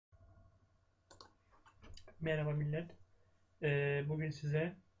Merhaba millet. Bugün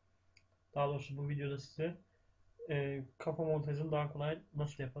size, daha doğrusu bu videoda size kafa montajını daha kolay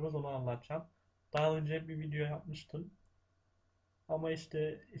nasıl yaparız onu anlatacağım. Daha önce bir video yapmıştım ama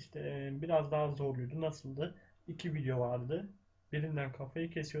biraz daha zorluydu. Nasıldı? İki video vardı. Birinden kafayı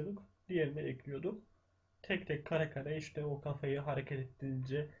kesiyorduk, diğerine ekliyorduk. Tek tek kare kare işte o kafayı hareket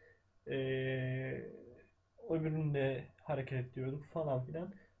ettirince ee, öbürünü de hareket ettiriyorduk falan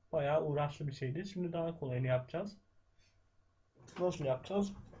filan. Bayağı uğraşlı bir şeydi. Şimdi daha kolayını yapacağız. Nasıl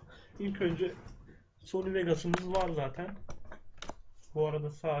yapacağız? İlk önce Sony Vegas'ımız var zaten. Bu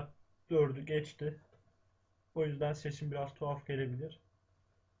arada saat 4'ü geçti. O yüzden sesim biraz tuhaf gelebilir.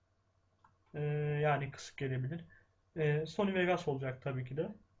 Ee, Yani kısık gelebilir. Sony Vegas olacak tabii ki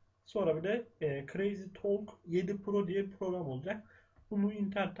de. Sonra bir de Crazy Talk 7 Pro diye bir program olacak. Bunu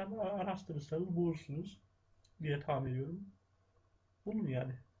internetten araştırırsanız bulursunuz diye tahmin ediyorum. Bunun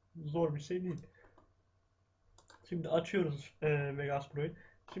yani. Zor bir şey değil. Şimdi açıyoruz Vegas Pro'yu.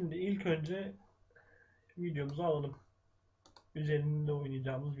 Şimdi ilk önce videomuzu alalım. Üzerinde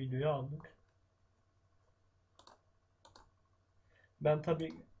oynayacağımız videoyu aldık. Ben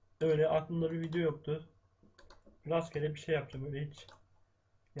tabi öyle aklımda bir video yoktu. Rastgele bir şey yapacağım öyle hiç.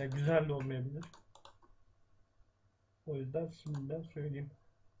 Ya güzel de olmayabilir. O yüzden şimdiden söyleyeyim.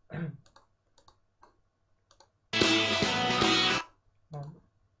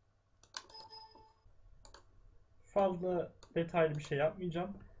 Fazla detaylı bir şey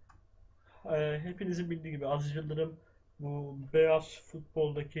yapmayacağım. Hepinizin bildiği gibi Aziz Yıldırım bu beyaz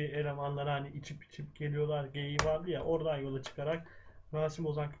futboldaki elemanlara hani içip içip geliyorlar geyiği vardı ya, oradan yola çıkarak Rasim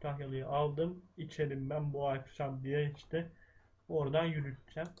Ozan Kütahyalı'yı aldım. İçerim ben bu akşam diye işte oradan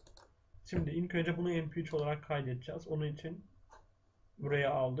yürüteceğim. Şimdi ilk önce bunu MP3 olarak kaydedeceğiz. Onun için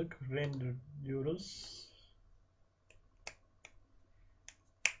buraya aldık. Render diyoruz.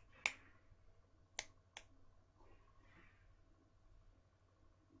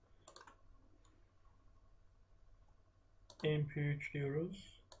 MP3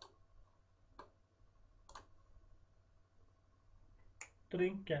 diyoruz.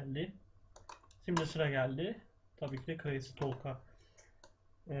 Drink geldi. Şimdi sıra geldi. Tabii ki de Crazy Talk'a.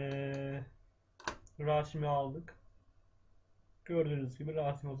 Rasim'i aldık. Gördüğünüz gibi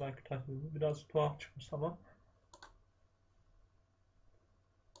Rasim Ozan Kütahyalı. Biraz tuhaf çıkmış ama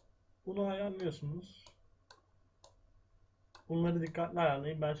bunu ayarlıyorsunuz. Bunları dikkatli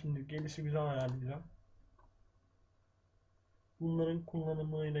ayarlayın. Ben şimdi gelişi güzel ayarlayacağım. Bunların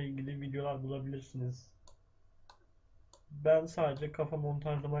kullanımıyla ilgili videolar bulabilirsiniz. Ben sadece kafa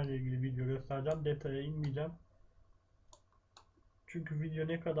montajlama ile ilgili video göstereceğim. Detaya inmeyeceğim. Çünkü video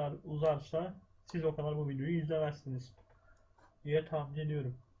ne kadar uzarsa siz o kadar bu videoyu izlemezsiniz diye tahmin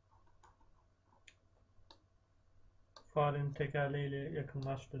ediyorum. Farenin tekerleğiyle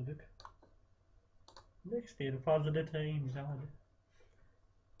yakınlaştırdık. Next diyelim. Fazla detaya inmeyeceğim hadi.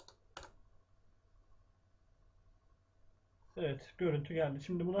 Evet, görüntü geldi.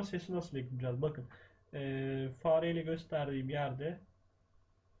 Şimdi buna sesi nasıl ekleyeceğiz? Bakın, fareyle gösterdiğim yerde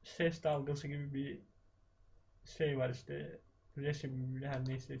ses dalgası gibi bir şey var işte, resim gibi her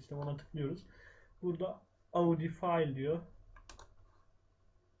neyse işte ona tıklıyoruz. Burada audio file diyor.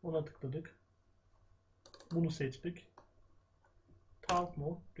 Ona tıkladık. Bunu seçtik. Talk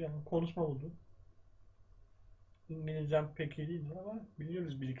mode yani konuşma modu. İngilizcem pek iyi değil ama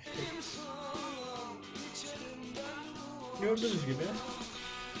biliyoruz bir iki şey. Gördüğünüz gibi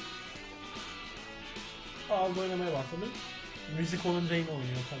ağız oynamaya başladı. Müzik olunca yine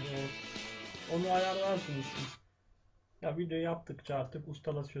oynuyor tabii. Onu ayarlarsınız siz. Ya video yaptıkça artık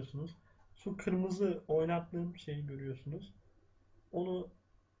ustalaşıyorsunuz. Şu kırmızı oynattığım şeyi görüyorsunuz. Onu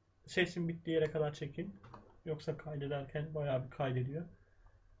sesin bittiği yere kadar çekin. Yoksa kaydederken bayağı bir kaydediyor.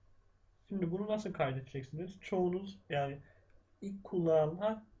 Şimdi bunu nasıl kaydedeceksiniz? Çoğunuz yani ilk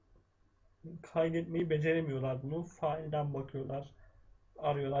kullananlar kaydetmeyi beceremiyorlar bunu. Failden bakıyorlar,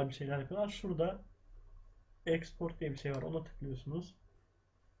 arıyorlar, bir şeyler yapıyorlar. Şurada export diye bir şey var. Ona tıklıyorsunuz.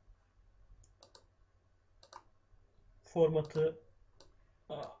 Formatı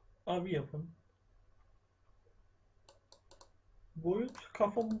abi yapın. Boyut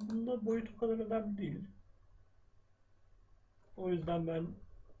kafamda boyut o kadar önemli değil. O yüzden ben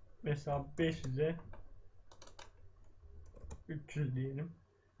mesela 500'e 300 diyelim.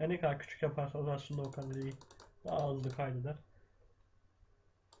 Yani ne kadar küçük yaparsanız aslında o kadar iyi. Daha hızlı kaydeder.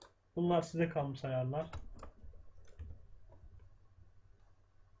 Bunlar size kalmış ayarlar.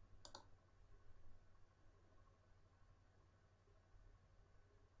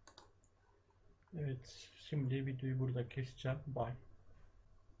 Evet, şimdi videoyu burada keseceğim. Bye.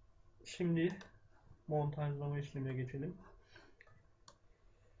 Şimdi montajlama işlemine geçelim.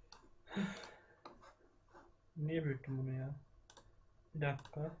 Niye büyüttüm bunu ya? Bir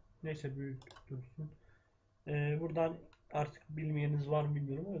dakika. Neyse büyük dursun. Buradan artık bilmeyeniniz var mı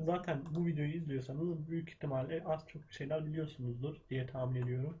bilmiyorum ama zaten bu videoyu izliyorsanız büyük ihtimalle az çok bir şeyler biliyorsunuzdur diye tahmin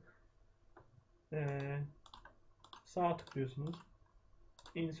ediyorum. Ee, Sağa tıklıyorsunuz.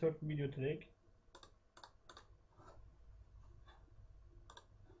 Insert video track.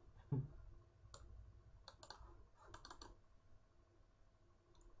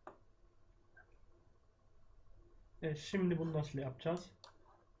 Şimdi bunu nasıl yapacağız?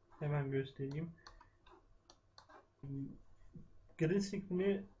 Hemen göstereyim. Green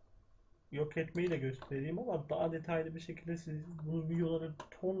screen'i yok etmeyi de göstereyim ama daha detaylı bir şekilde siz bunun videoları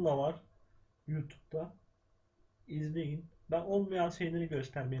tonla var YouTube'da. İzleyin. Ben olmayan şeyleri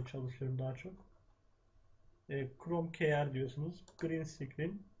göstermeye çalışıyorum daha çok. Chrome KR diyorsunuz. Green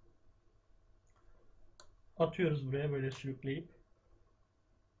screen. Atıyoruz buraya böyle sürükleyip.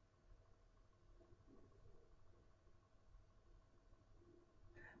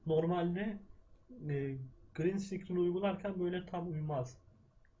 Normalde green screen uygularken böyle tam uymaz.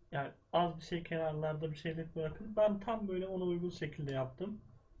 Yani az bir şey kenarlarda bir şeyler bırakın. Ben tam böyle ona uygun şekilde yaptım.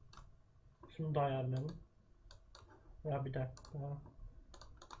 Şunu da ayarlayalım. Ya bir dakika.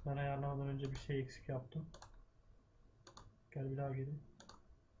 Ben ayarlamadan önce bir şey eksik yaptım. Gel bir daha gelin.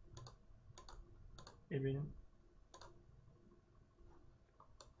 Benim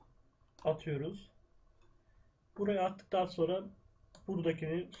atıyoruz. Buraya attıktan sonra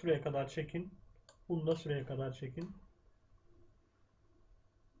buradakini şuraya kadar çekin. Bunu da şuraya kadar çekin.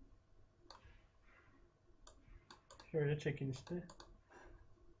 Şöyle çekin işte.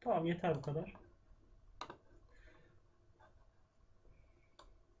 Tamam yeter bu kadar.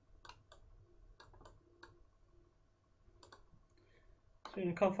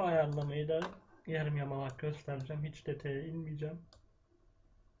 Şimdi kafa ayarlamayı da yarım yamalak göstereceğim. Hiç detaya inmeyeceğim.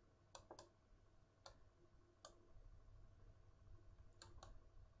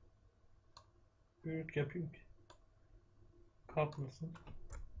 Büyük yapayım ki kapmasın.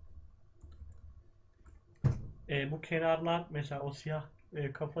 Bu kenarlar mesela o siyah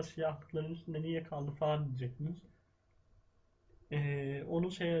kafa siyahlıkların üstünde niye kaldı falan diyeceksiniz.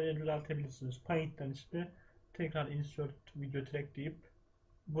 Onu şeye düzeltebilirsiniz. Paint'ten işte tekrar insert video track deyip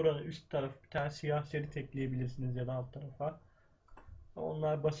burada üst taraf bir tane siyah şerit ekleyebilirsiniz ya da alt tarafa.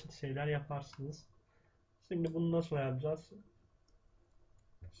 Onlar basit şeyler yaparsınız. Şimdi bunu nasıl yapacağız?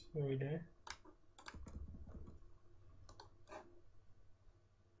 Şöyle.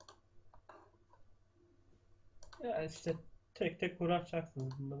 Ya işte tek tek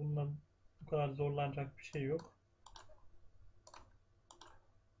uğraşacaksınız. Bundan bu kadar zorlanacak bir şey yok.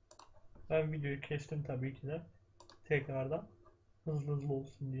 Ben videoyu kestim tabii ki de. Tekrardan. Hızlı hızlı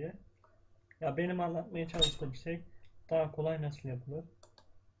olsun diye. Ya benim anlatmaya çalıştığım şey daha kolay nasıl yapılır.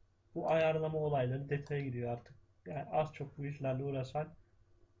 Bu ayarlama olayları detaya giriyor artık. Yani az çok bu işlerle uğraşan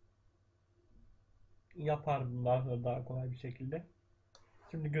yapar bunu daha kolay bir şekilde.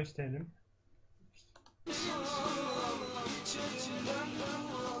 Şimdi gösterelim.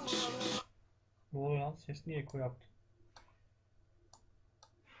 Ne oluyor lan? Ses niye eko yaptı?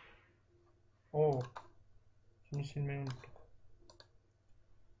 Oo, şunu silmeyi unuttuk.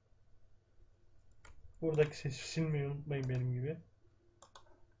 Buradaki sesi silmeyi unutmayın benim gibi.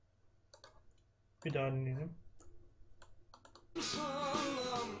 Bir daha dinleyelim.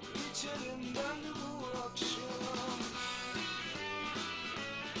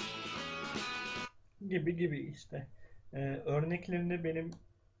 Gibi gibi işte. Örneklerini benim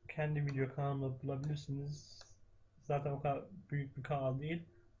kendi video kanalımda bulabilirsiniz. Zaten o kadar büyük bir kanal değil.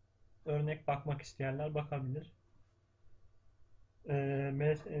 Örnek bakmak isteyenler bakabilir.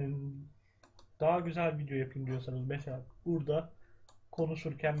 Ee, Daha güzel video yapayım diyorsanız mesela burada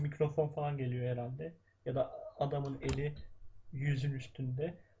konuşurken mikrofon falan geliyor herhalde. Ya da adamın eli yüzün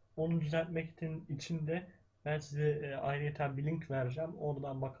üstünde. Onu düzeltmek için de ben size ayrıyeten bir link vereceğim.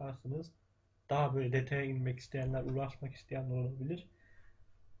 Oradan bakarsınız. Daha böyle detaya inmek isteyenler, uğraşmak isteyenler olabilir.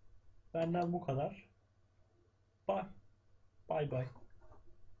 Benden bu kadar. Bye. Bye bye.